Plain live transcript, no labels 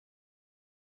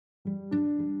Well,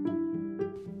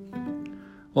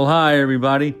 hi,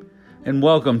 everybody, and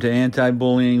welcome to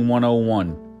Anti-Bullying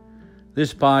 101.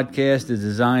 This podcast is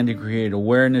designed to create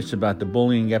awareness about the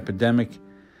bullying epidemic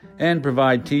and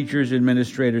provide teachers,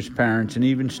 administrators, parents, and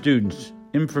even students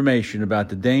information about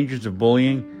the dangers of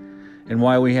bullying and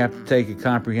why we have to take a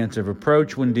comprehensive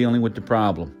approach when dealing with the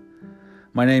problem.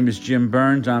 My name is Jim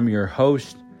Burns. I'm your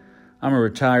host. I'm a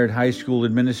retired high school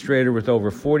administrator with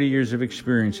over 40 years of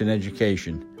experience in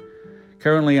education.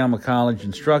 Currently, I'm a college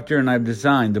instructor, and I've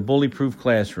designed the Bully Proof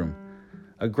Classroom,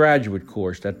 a graduate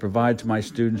course that provides my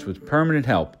students with permanent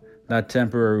help, not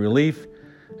temporary relief,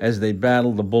 as they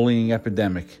battle the bullying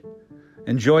epidemic.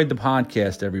 Enjoyed the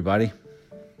podcast, everybody.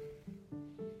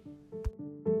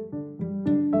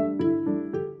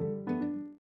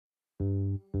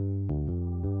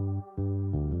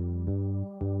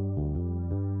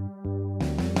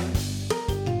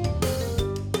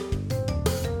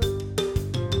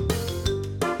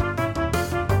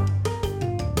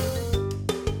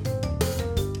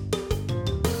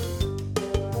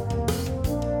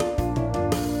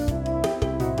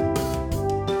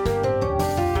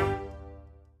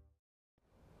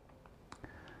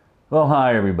 Well,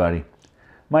 hi, everybody.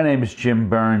 My name is Jim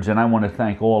Burns, and I want to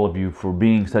thank all of you for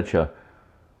being such a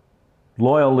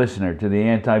loyal listener to the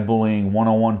Anti-Bullying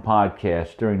 101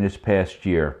 podcast during this past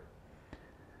year.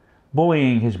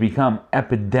 Bullying has become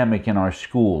epidemic in our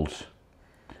schools.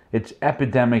 It's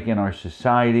epidemic in our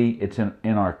society. It's in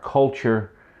our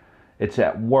culture. It's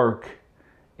at work.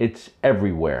 It's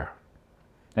everywhere.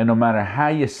 And no matter how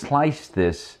you slice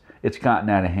this, it's gotten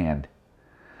out of hand.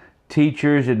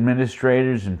 Teachers,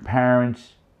 administrators, and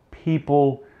parents,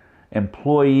 people,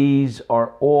 employees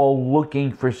are all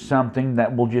looking for something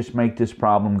that will just make this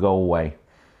problem go away.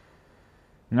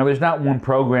 Now, there's not one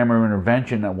program or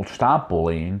intervention that will stop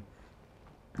bullying.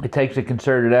 It takes a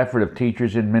concerted effort of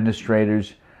teachers,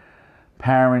 administrators,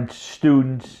 parents,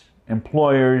 students,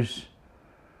 employers,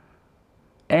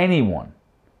 anyone,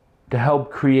 to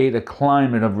help create a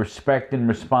climate of respect and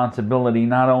responsibility,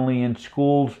 not only in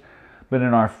schools, but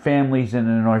in our families and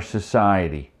in our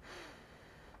society.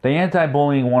 The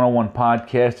Anti-Bullying 101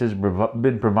 podcast has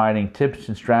been providing tips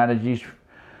and strategies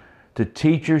to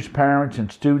teachers, parents, and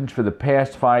students for the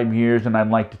past 5 years, and I'd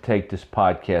like to take this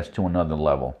podcast to another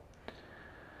level.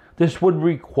 This would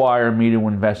require me to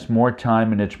invest more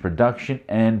time in its production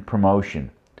and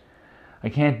promotion. I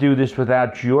can't do this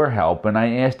without your help, and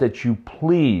I ask that you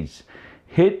please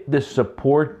hit the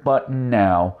support button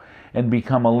now and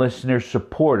become a listener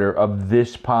supporter of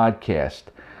this podcast.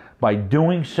 By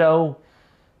doing so,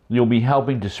 you'll be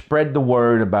helping to spread the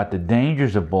word about the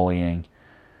dangers of bullying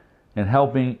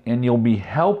and you'll be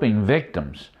helping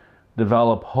victims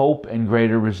develop hope and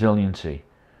greater resiliency.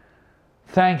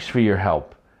 Thanks for your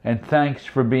help, and thanks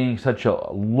for being such a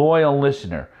loyal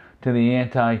listener to the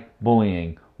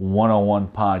Anti-Bullying 101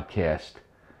 podcast.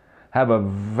 Have a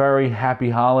very happy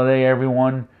holiday,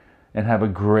 everyone, and have a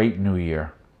great new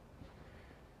year.